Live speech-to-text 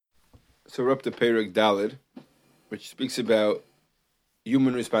So we're up to Perek Daled, which speaks about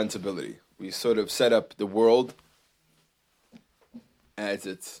human responsibility. We sort of set up the world as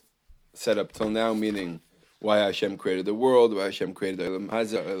it's set up till now, meaning why Hashem created the world, why Hashem created the Olam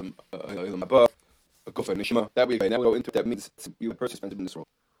Hazeh, Olam Haba, Guf and Neshama. That we now we go into that means you a person spends in this world.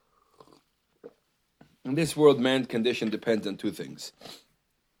 In this world, man's condition depends on two things.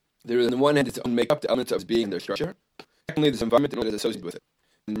 There is, on the one hand, its own makeup, the elements of its being and their structure. Secondly, this environment and what is associated with it.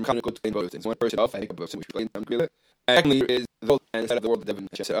 And we're going to explain both things. One person off, I think about which we explain. Secondly, there is the whole and set of the world that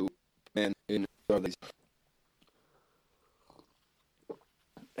Hashem man in these.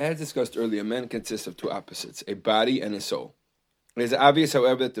 As discussed earlier, man consists of two opposites, a body and a soul. It is obvious,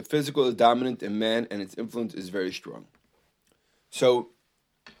 however, that the physical is dominant in man and its influence is very strong. So,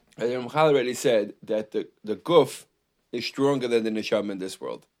 as Ramchal already said, that the guf is stronger than the neshama in this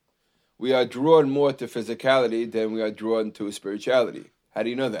world. We are drawn more to physicality than we are drawn to spirituality. How do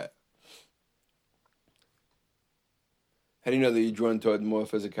you know that? How do you know that you're drawn toward more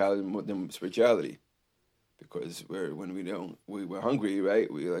physicality more than spirituality? Because when we're hungry, right?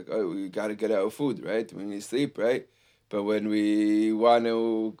 We're like, oh, we got to get our food, right? We need to sleep, right? But when we want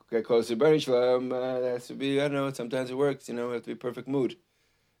to get closer to Baruch Shalom, it has to be, I don't know, sometimes it works, it has to be perfect mood.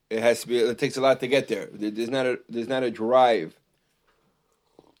 It has to be, it takes a lot to get there. There's not a drive.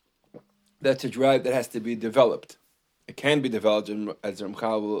 That's a drive that has to be developed. It can be developed, as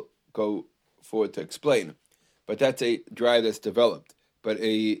Ramchal will go forward to explain. But that's a drive that's developed. But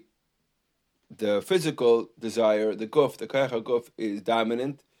the physical desire, the guf, the koach guf, is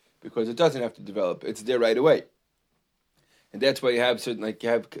dominant because it doesn't have to develop. It's there right away. And that's why you have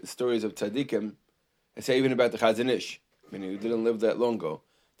stories of tzaddikim, I say even about the Chazon Ish, who didn't live that long ago,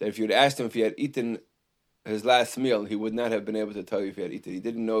 that if you'd asked him if he had eaten his last meal, he would not have been able to tell you if he had eaten. He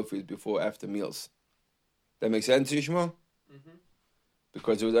didn't know if it was before or after meals. That makes sense, Yishmael? Mm-hmm.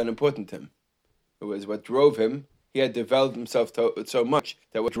 Because it was unimportant to him. It was what drove him. He had developed himself so much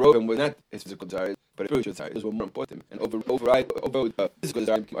that what drove him was not his physical desires, but his spiritual desires. Those were more important. And override physical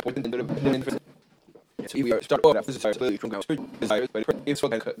desires became more important than physical. So we start off with spiritual desires, but if we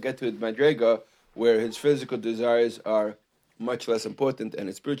can get to Madrega, where his physical desires are much less important and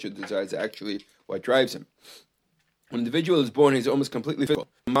his spiritual desires are actually what drives him. When an individual is born, he's almost completely physical.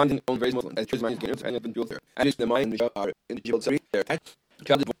 The mind is very small. As his mind is getting and the mind and the are individual. They're attached.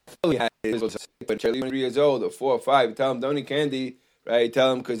 Child is born, when child is 3 years old or 4 or 5, you tell him don't eat candy, right? You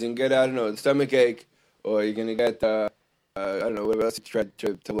tell him because you can get, I don't know, the stomach ache, or you're gonna get I don't know, whatever else you try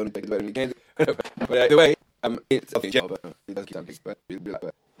to tell him to eat candy. But either way, it's okay, but he doesn't keep something.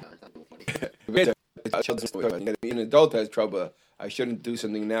 But an adult has trouble. I shouldn't do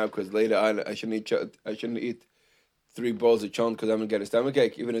something now because later on I shouldn't eat 3 bowls of chon because I'm gonna get a stomach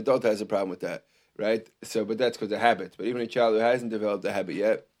ache. Even an adult has a problem with that, right? So, but that's because of habits. But even a child who hasn't developed the habit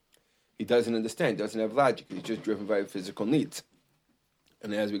yet, he doesn't understand, doesn't have logic. He's just driven by physical needs.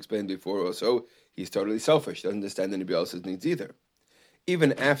 And as we explained before, also he's totally selfish. Doesn't understand anybody else's needs either.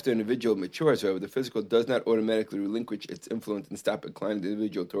 Even after an individual matures, however, the physical does not automatically relinquish its influence and stop inclining the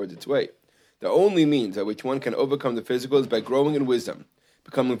individual towards its way. The only means by which one can overcome the physical is by growing in wisdom,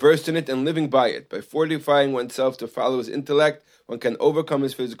 becoming versed in it and living by it. By fortifying oneself to follow his intellect, one can overcome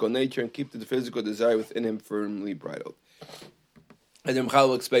his physical nature and keep the physical desire within him firmly bridled. As Ramchal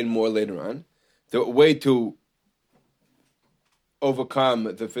will explain more later on, the way to overcome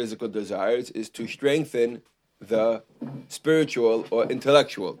the physical desires is to strengthen the spiritual or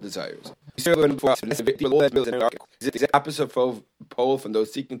intellectual desires. Is the opposite pole from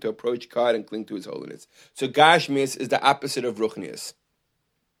those seeking to approach God and cling to His holiness. So Gashmias is the opposite of Ruchnias.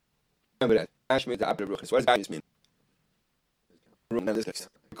 Remember that. Gashmias is the opposite of Ruchnias. What does Gashmias mean?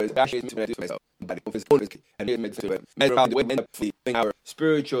 Because Gashmias means when I do myself. And our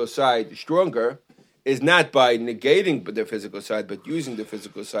spiritual side stronger is not by negating the physical side, but using the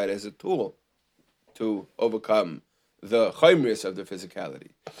physical side as a tool to overcome the chomrius of the physicality.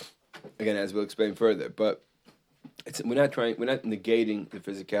 Again, as we'll explain further, but we're not negating the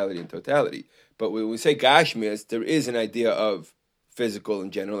physicality in totality. But when we say gashmias, there is an idea of physical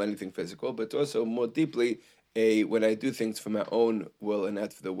in general, anything physical, but also more deeply when I do things for my own will and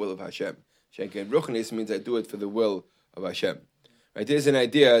not for the will of Hashem. Shenken ruchnis means I do it for the will of Hashem. Right? There's an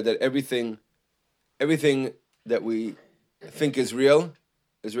idea that everything that we think is real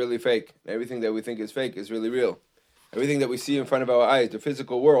is really fake. Everything that we think is fake is really real. Everything that we see in front of our eyes, the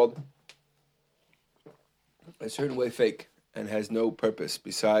physical world, a certain way fake and has no purpose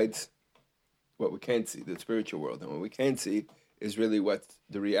besides what we can't see, the spiritual world. And what we can see is really what's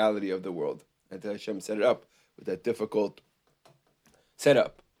the reality of the world. And Hashem set it up with that difficult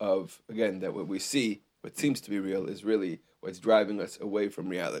setup of, again, that what we see, what seems to be real, is really what's driving us away from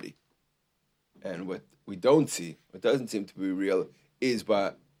reality. And what we don't see, what doesn't seem to be real, is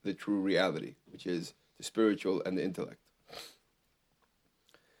but the true reality, which is the spiritual and the intellect.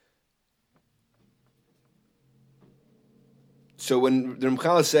 So when the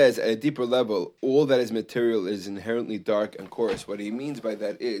Ramchal says at a deeper level, all that is material is inherently dark and coarse, what he means by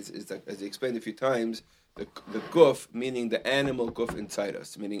that is that, as he explained a few times, the guf, meaning the animal guf inside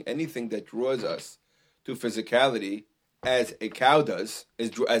us, meaning anything that draws us to physicality, as a cow does,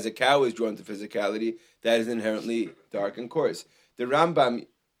 as a cow is drawn to physicality, that is inherently dark and coarse. The Rambam,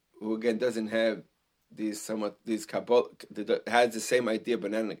 who again doesn't have has the same idea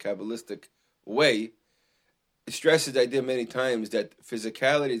but not in a Kabbalistic way, stresses the idea many times that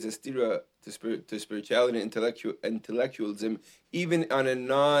physicality is a stira to spirituality and intellectualism, even on a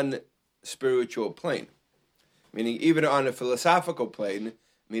non-spiritual plane. Meaning, even on a philosophical plane,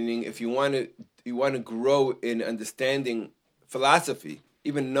 meaning if you want to grow in understanding philosophy,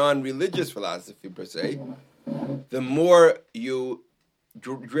 even non-religious philosophy per se, the more you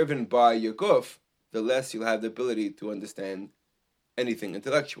driven by your guf, the less you'll have the ability to understand anything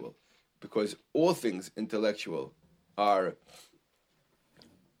intellectual. Because all things intellectual are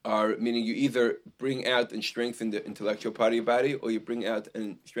meaning you either bring out and strengthen the intellectual part of your body, or you bring out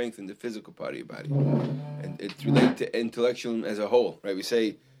and strengthen the physical part of your body. And it's related to intellectualism as a whole, right? We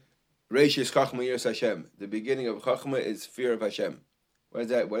say, Reish is Chachma Yiras Hashem. The beginning of Chachma is fear of Hashem. What is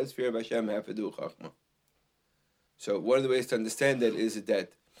that? What does fear of Hashem have to do with Chachma? So one of the ways to understand that is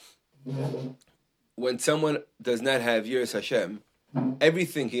that when someone does not have Yiras Hashem,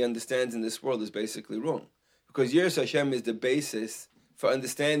 everything he understands in this world is basically wrong. Because Yiras Hashem is the basis for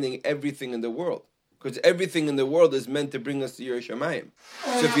understanding everything in the world. Because everything in the world is meant to bring us to Yiras Shamayim.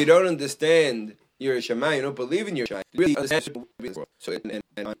 So if you don't understand Yiras Shamayim, you don't believe in Yiras Shamayim, you really understand the world. So if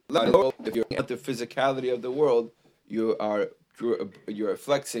you're at the physicality of the world, you're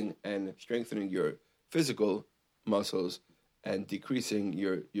flexing and strengthening your physical muscles and decreasing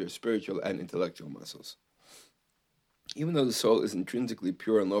your spiritual and intellectual muscles. Even though the soul is intrinsically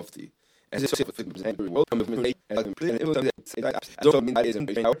pure and lofty, as it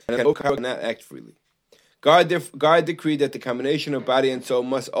cannot act freely. God decreed that the combination of body and soul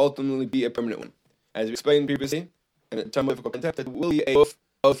must ultimately be a permanent one. As we explained previously, and at some difficult concept, that will be a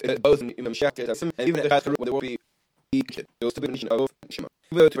both in Mashiach, and even at the there will be a combination of Shema.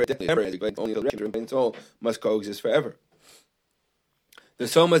 Even though only the direction and soul must coexist forever. The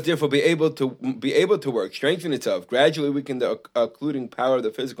soul must therefore be able to work, strengthen itself, gradually weaken the occluding power of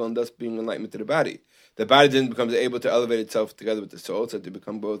the physical, and thus bring enlightenment to the body. The body then becomes able to elevate itself together with the soul, so that they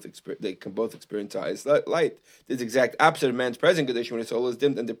can both experience the highest light. This is exact opposite of man's present condition, when the soul is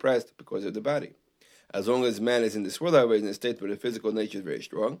dimmed and depressed because of the body. As long as man is in this world, however, in a state where the physical nature is very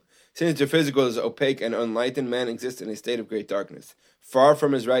strong. Since the physical is opaque and unenlightened, man exists in a state of great darkness, far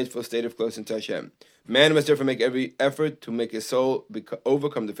from his rightful state of closeness to Hashem. Man must therefore make every effort to make his soul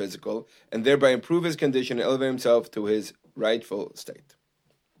overcome the physical, and thereby improve his condition and elevate himself to his rightful state.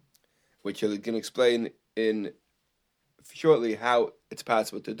 Which he can explain in shortly how it's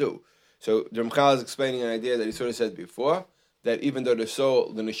possible to do. So the Ramchal is explaining an idea that he sort of said before, that even though the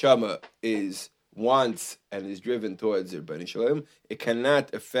soul, the neshama, wants and is driven towards Rebbeinu Shalom, it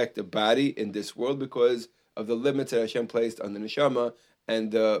cannot affect the body in this world because of the limits that Hashem placed on the neshama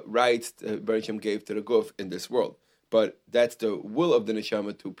and the rights that Rebbeinu Shalom gave to the guf in this world. But that's the will of the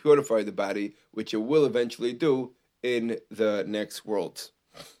neshama to purify the body, which it will eventually do in the next worlds.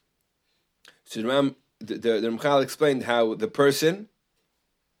 So the Ramchal explained how the person,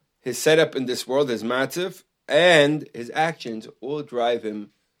 his setup in this world, his matzav, and his actions all drive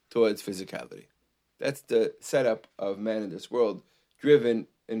him towards physicality. That's the setup of man in this world, driven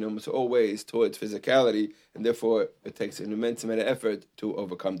in almost all ways towards physicality, and therefore it takes an immense amount of effort to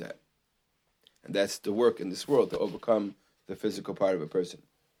overcome that. And that's the work in this world, to overcome the physical part of a person.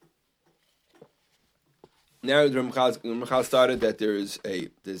 Now the Ramchal started that there's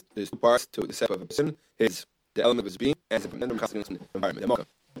two parts to the setup of a person, the element of his being, and the environment.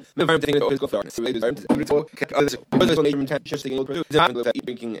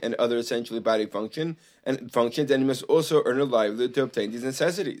 Drinking and other essentially body functions, and he must also earn a livelihood to obtain these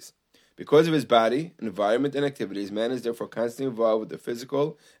necessities. Because of his body, environment, and activities, man is therefore constantly involved with the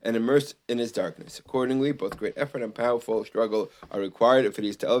physical and immersed in his darkness. Accordingly, both great effort and powerful struggle are required if he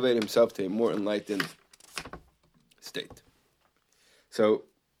is to elevate himself to a more enlightened state. So,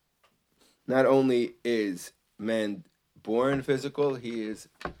 not only is man born physical, he is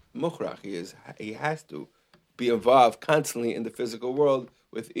mukhrach. He has to be involved constantly in the physical world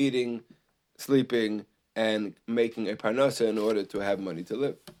with eating, sleeping, and making a parnasa in order to have money to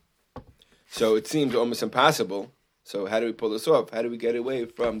live. So it seems almost impossible. So how do we pull this off? How do we get away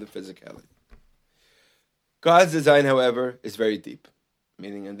from the physicality? God's design, however, is very deep.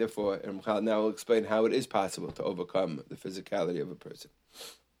 Meaning, and therefore, Ramchal now will explain how it is possible to overcome the physicality of a person.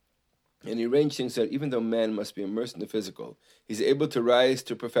 And he arranged things that even though man must be immersed in the physical, he's able to rise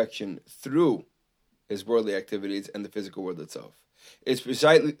to perfection through his worldly activities and the physical world itself. It's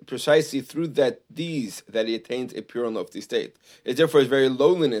precisely through that he attains a pure and lofty state. It's therefore his very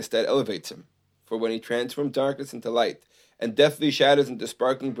lowliness that elevates him. For when he transforms darkness into light, and deathly shadows into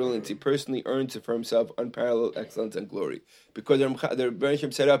sparkling brilliance, he personally earns for himself unparalleled excellence and glory. Because the Rebbeinu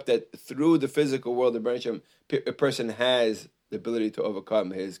Shem set up that through the physical world, the Rebbeinu Shem, a person has the ability to overcome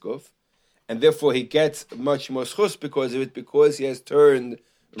his guf, and therefore he gets much more schus because of it, because he has turned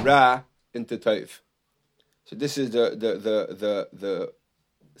Ra into Toiv. So this is the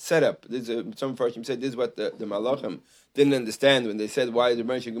setup. This is, some Farshim said this is what the Malachim didn't understand when they said why the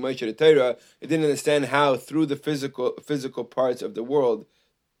Rebbeinu Shem Gemoshe the Torah. They didn't understand how through the physical parts of the world,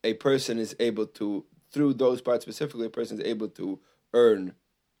 a person is able to, through those parts specifically, a person is able to earn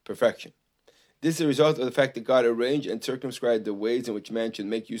perfection. This is a result of the fact that God arranged and circumscribed the ways in which man should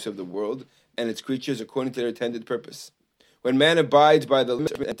make use of the world and its creatures according to their intended purpose. When man abides by the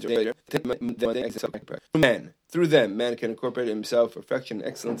limits through them, man can incorporate in himself perfection and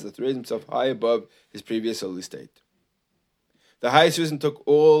excellence to raise himself high above his previous holy state. The highest wisdom took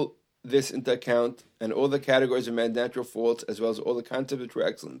all this into account, and all the categories of man's natural faults, as well as all the concepts of true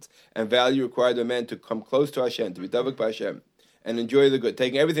excellence and value required of man to come close to Hashem, to be davuk by Hashem, and enjoy the good.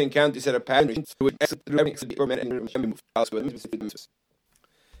 Taking everything into account, he set a pattern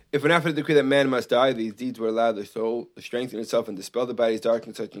If not for the decree that man must die, these deeds will allow the soul to strengthen itself and dispel the body's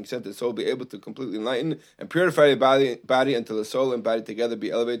darkness to such an extent that the soul will be able to completely enlighten and purify the body until the soul and body together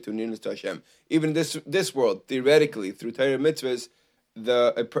be elevated to nearness to Hashem. Even in this world, theoretically, through Torah mitzvahs,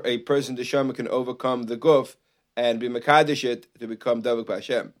 a person, the Shama, can overcome the guf and be mekadesh it to become davuk by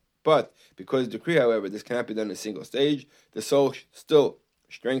Hashem. But because of the decree, however, this cannot be done in a single stage. The soul still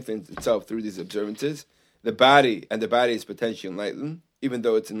strengthens itself through these observances. The body is potentially enlightened, even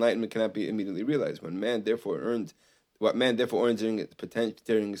though its enlightenment cannot be immediately realized. What man therefore earns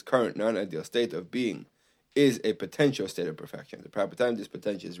during his current non-ideal state of being is a potential state of perfection. At the proper time, this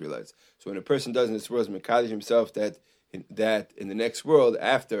potential is realized. So when a person does in this world, mekadesh himself that in the next world,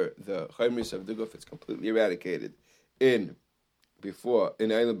 after the chaymis of the guf is completely eradicated, through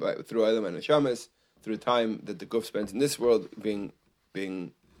Eilam and Neshamas, through the time that the guf spends in this world being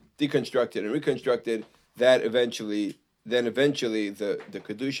deconstructed and reconstructed, that eventually the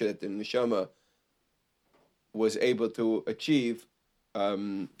kedusha that the neshama was able to achieve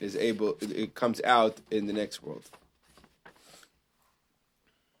it comes out in the next world.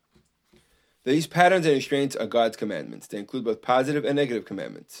 These patterns and restraints are God's commandments. They include both positive and negative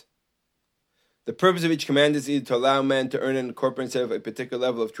commandments. The purpose of each command is either to allow man to earn and incorporate himself a particular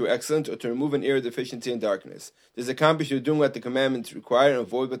level of true excellence, or to remove an era of deficiency and darkness. This is accomplished through doing what the commandments require and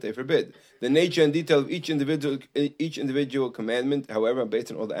avoid what they forbid. The nature and detail of each individual commandment, however, are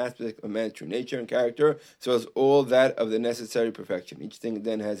based on all the aspects of man's true nature and character, as well as all that of the necessary perfection. Each thing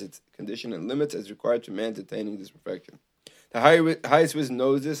then has its condition and limits as required to man's attaining this perfection. The highest wisdom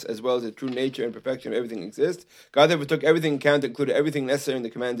knows this, as well as the true nature and perfection of everything exists. God therefore took everything into account, included everything necessary in the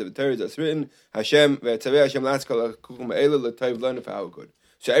commands of the Torah that's written. Hashem for our good.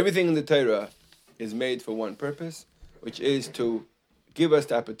 So everything in the Torah is made for one purpose, which is to give us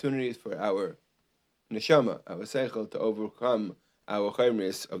the opportunities for our neshama, our seichel, to overcome our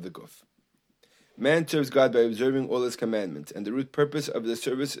chaymis of the guf. Man serves God by observing all His commandments, and the root purpose of the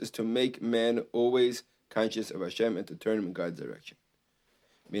service is to make man always conscious of Hashem and to turn him in God's direction.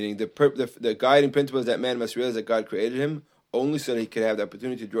 Meaning the guiding principle is that man must realize that God created him only so that he could have the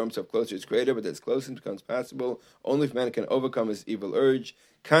opportunity to draw himself closer to his Creator, but that as close as becomes possible only if man can overcome his evil urge,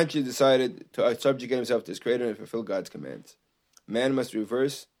 consciously decided to subjugate himself to his Creator and fulfill God's commands. Man must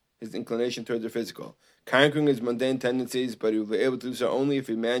reverse his inclination towards the physical, conquering his mundane tendencies, but he will be able to do so only if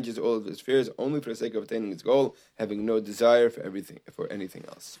he manages all of his fears only for the sake of attaining his goal, having no desire for anything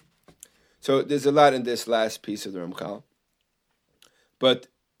else. So there's a lot in this last piece of the Ramchal. But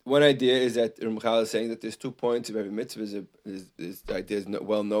one idea is that Ramchal is saying that there's 2 points of every mitzvah. This idea is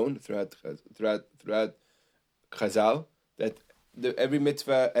well known throughout Chazal, that every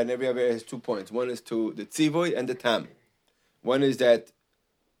mitzvah and every other has 2 points. One is to the tzivoy and the tam. One is that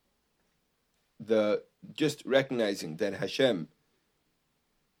just recognizing that Hashem,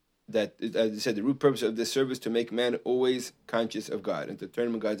 that, as I said, the root purpose of this service is to make man always conscious of God and to turn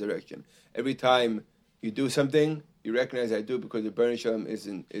him in God's direction. Every time you do something, you recognize I do it because the Rebbeinu Shalom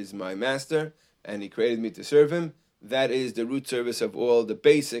is my master and he created me to serve him. That is the root service of all, the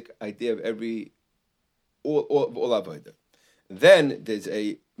basic idea of all avodah. Then there's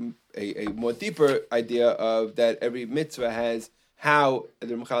a a more deeper idea of that every mitzvah has how the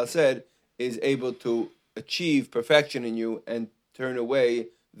Ramchal said is able to achieve perfection in you and turn away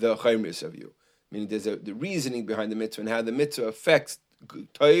the chaymis of you. Meaning there's the reasoning behind the mitzvah and how the mitzvah affects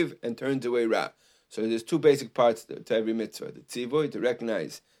toiv and turns away ra. So there's two basic parts to every mitzvah: the tzivoy, to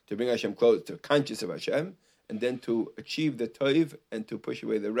recognize, to bring Hashem close, to conscious of Hashem, and then to achieve the toiv and to push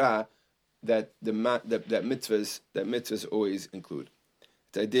away the ra that mitzvahs always include.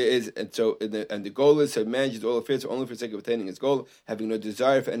 The idea is, and the goal is to manage all affairs only for the sake of attaining his goal, having no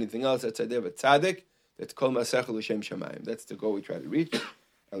desire for anything else. That's the idea of a tzaddik. That's kol masechel l'shem shamayim. That's the goal we try to reach.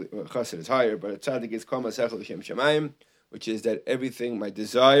 Chassid is higher, but a tzaddik is kol masechel l'shem shamayim, which is that everything, my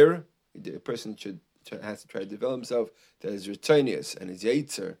desire, a person has to try to develop himself, that his ritzonius and his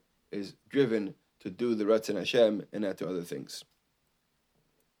yetzer is driven to do the Ratzon Hashem and not to other things.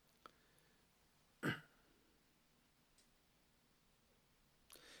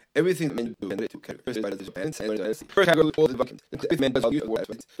 Everything that men do, the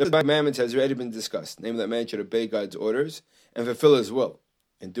commandments has already been discussed, namely that man should obey God's orders and fulfill his will.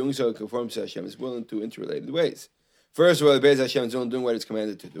 In doing so, it conforms to Hashem's will in two interrelated ways. First of all, he obeys Hashem's will in doing what it's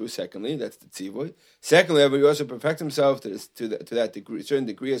commanded to do. Secondly, that's the tzivoy. Secondly, he also perfects himself to that degree, certain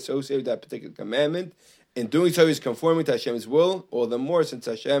degree associated with that particular commandment. In doing so, he's conforming to Hashem's will, all the more since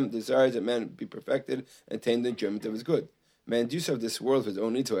Hashem desires that man be perfected and attain the enjoyment of his good. Man's use of this world for his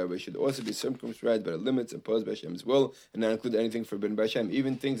own needs, however, should also be circumscribed by the limits imposed by Hashem's will and not include anything forbidden by Hashem,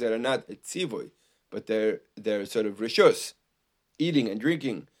 even things that are not a tzivoy, but they're sort of rishus, eating and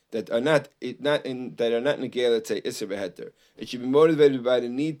drinking, that are not in negay, let's say, isser v'heter. It should be motivated by the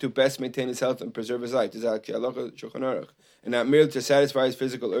need to best maintain his health and preserve his life. This is halacha Shulchan Aruch, and not merely to satisfy his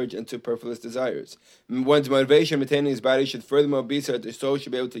physical urge and superfluous desires. One's motivation maintaining his body should furthermore be so that the soul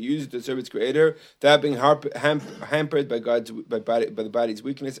should be able to use it to serve its creator without being hampered by the body's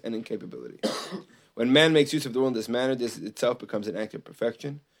weakness and incapability. When man makes use of the world in this manner, this itself becomes an act of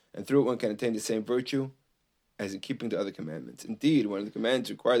perfection, and through it one can attain the same virtue as in keeping the other commandments. Indeed, one of the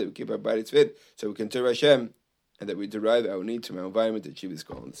commandments requires that we keep our bodies fit so we can serve Hashem, and that we derive our needs from our environment to achieve His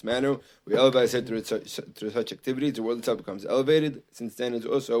goal. In this manner, we elevate ourselves through such activities. The world itself becomes elevated, since then it's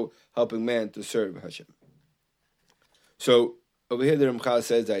also helping man to serve Hashem. So, over here the Ramchal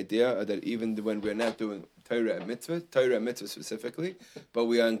says the idea that even when we're not doing Torah and mitzvah specifically, but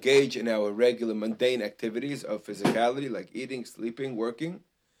we are engaged in our regular mundane activities of physicality, like eating, sleeping, working,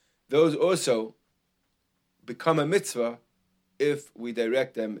 those also become a mitzvah if we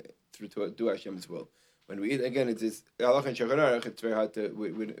direct them through to do Hashem's will. When we eat, again, it's halach and Shulchan Aruch. It's very hard to.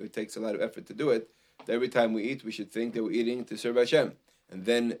 It takes a lot of effort to do it. Every time we eat, we should think that we're eating to serve Hashem, and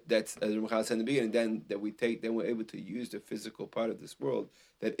then that's, as Ramchal said in the beginning. Then we're able to use the physical part of this world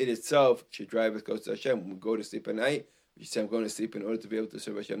that it itself should drive us close to Hashem. When we go to sleep at night, we should say, "I'm going to sleep in order to be able to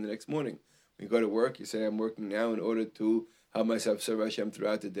serve Hashem the next morning." When you go to work, you say, "I'm working now in order to help myself serve Hashem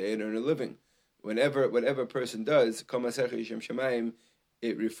throughout the day and earn a living." Whatever a person does, kol masechel l'shem shamayim,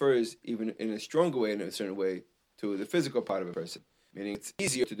 it refers even in a stronger way, in a certain way, to the physical part of a person. Meaning, it's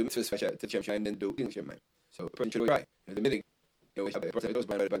easier to do mitzvahs to Hashem Shamayim than do Shamayim. So a person should try. Admitting, they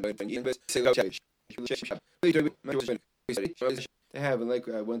have, like,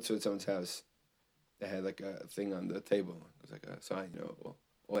 I once saw at someone's house, they had like a thing on the table. It was like a sign,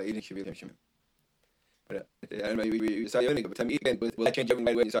 all eating should be Shamayim. But I don't know, you start eating, but time you eat again, will that change every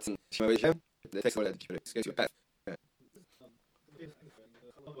way you start saying Shamayim? The text that gets you a path.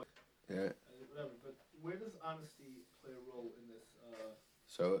 Yeah. But where does honesty play a role in this?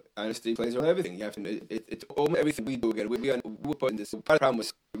 So honesty plays a role in everything. You have to. It's all everything we do. Again, we put in this. Part of the problem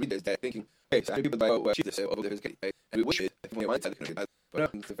with readers that thinking, hey, so people buy achieve this over there, right? And we wish it. If we want to,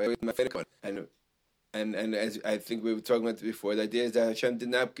 but if I wait my favorite one, and as I think we were talking about before, the idea is that Hashem did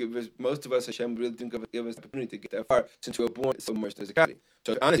not give us. Most of us, Hashem really didn't give us the opportunity to get that far since we were born so much physicality.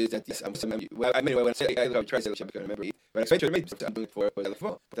 So honesty is that yes, when I say I try to say Hashem, I remember it, but I expect you to make something I'm doing for but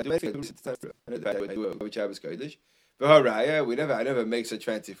I do anything. It's not true. I do a Shabbos Kodesh. But I never make such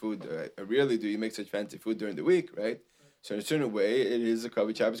fancy food. I rarely do. You make such fancy food during the week, right? So in a certain way, it is a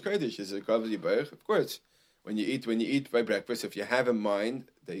kavod Shabbos Kodesh. It's a kavod Yibarech, of course. When you eat by breakfast, if you have in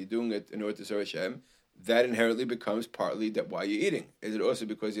mind that you're doing it in order to serve Hashem, that inherently becomes partly that why you're eating. Is it also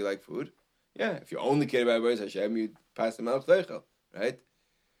because you like food? Yeah. If you only care about Hashem, you pass the Malach Leichel, right?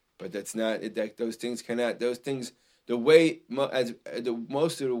 But that's not it. Those things cannot. Those things. The way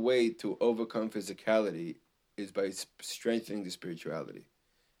most of the way to overcome physicality is by strengthening the spirituality,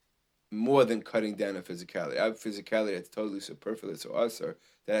 more than cutting down on physicality. Our physicality that's totally superfluous or us, or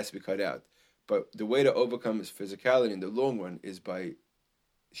that has to be cut out. But the way to overcome physicality in the long run is by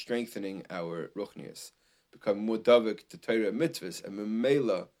strengthening our ruchnius. become more davik to Torah mitzvahs, and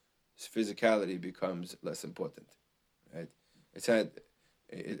memela physicality becomes less important, right? It's not.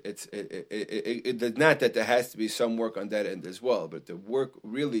 It's not that there has to be some work on that end as well, but the work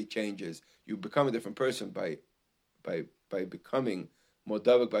really changes. You become a different person by becoming more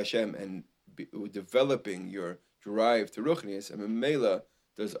davik by Hashem and developing your drive to ruchnius, and memela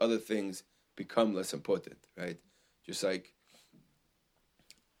those other things become less important, right? Just like,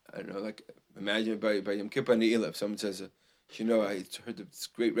 I don't know, like imagine by Yom Kippur Ne'ilah, if someone says, I heard this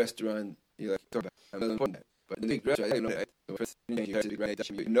great restaurant, you're like, I'm not important, but the big restaurant,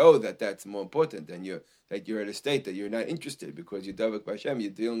 you know that that's more important, and you're at a state that you're not interested because you're davik by Hashem,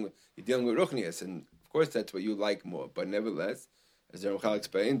 you're dealing with ruchnius, and of course that's what you like more. But nevertheless, as the Ramchal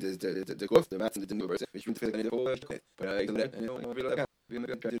explained, is the growth, the math, and the verse, which you feel but I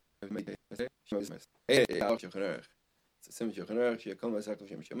it's a simple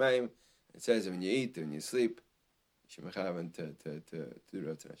Shulchan. It says when you eat, when you sleep, you should to do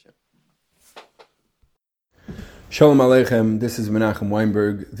Hashem. Shalom Aleichem, this is Menachem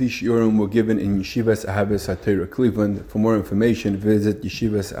Weinberg. These shiurim were given in Yeshivas Ahavas HaTorah, Cleveland. For more information, visit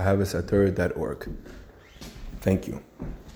yeshivasahavashatorah.org. Thank you.